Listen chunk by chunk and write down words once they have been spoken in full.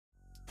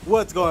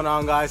What's going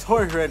on, guys?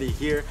 Jorge Ready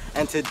here,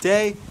 and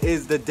today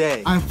is the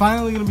day. I'm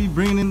finally gonna be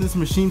bringing in this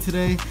machine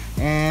today,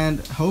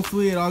 and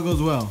hopefully it all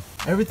goes well.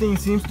 Everything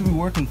seems to be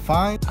working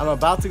fine. I'm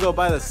about to go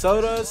buy the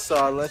sodas, so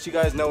I'll let you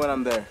guys know when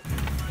I'm there.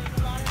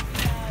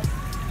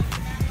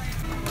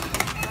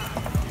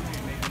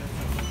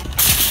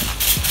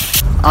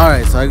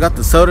 Alright, so I got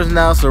the sodas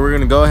now, so we're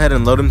gonna go ahead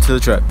and load them to the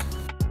truck.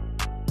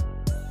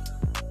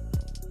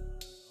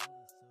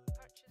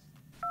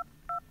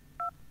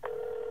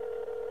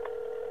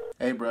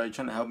 Hey bro, you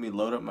trying to help me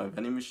load up my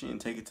vending machine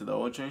and take it to the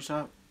oil change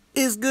shop?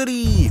 It's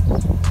goody!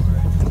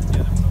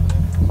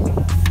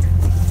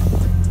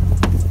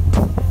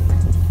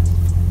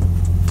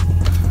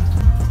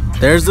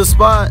 There's the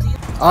spot!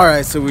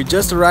 Alright, so we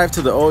just arrived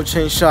to the oil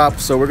change shop,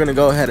 so we're gonna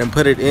go ahead and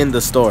put it in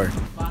the store.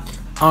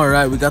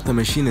 Alright, we got the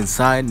machine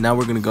inside, now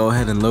we're gonna go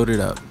ahead and load it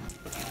up.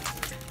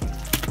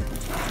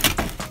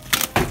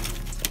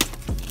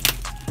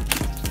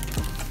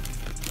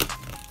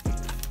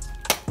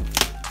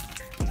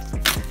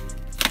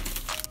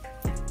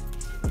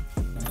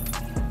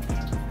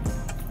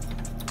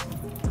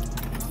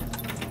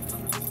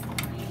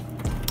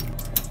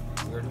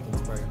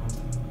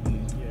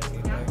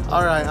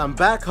 Alright, I'm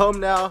back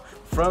home now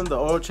from the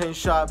oil change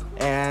shop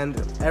and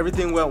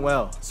everything went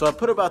well. So I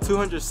put about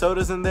 200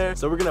 sodas in there,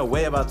 so we're gonna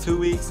wait about 2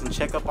 weeks and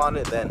check up on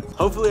it then.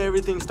 Hopefully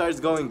everything starts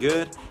going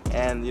good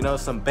and you know,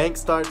 some bank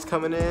starts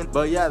coming in.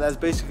 But yeah, that's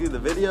basically the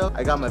video.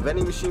 I got my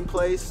vending machine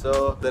placed,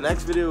 so the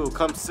next video will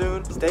come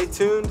soon. Stay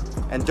tuned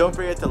and don't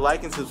forget to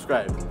like and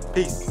subscribe.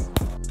 Peace.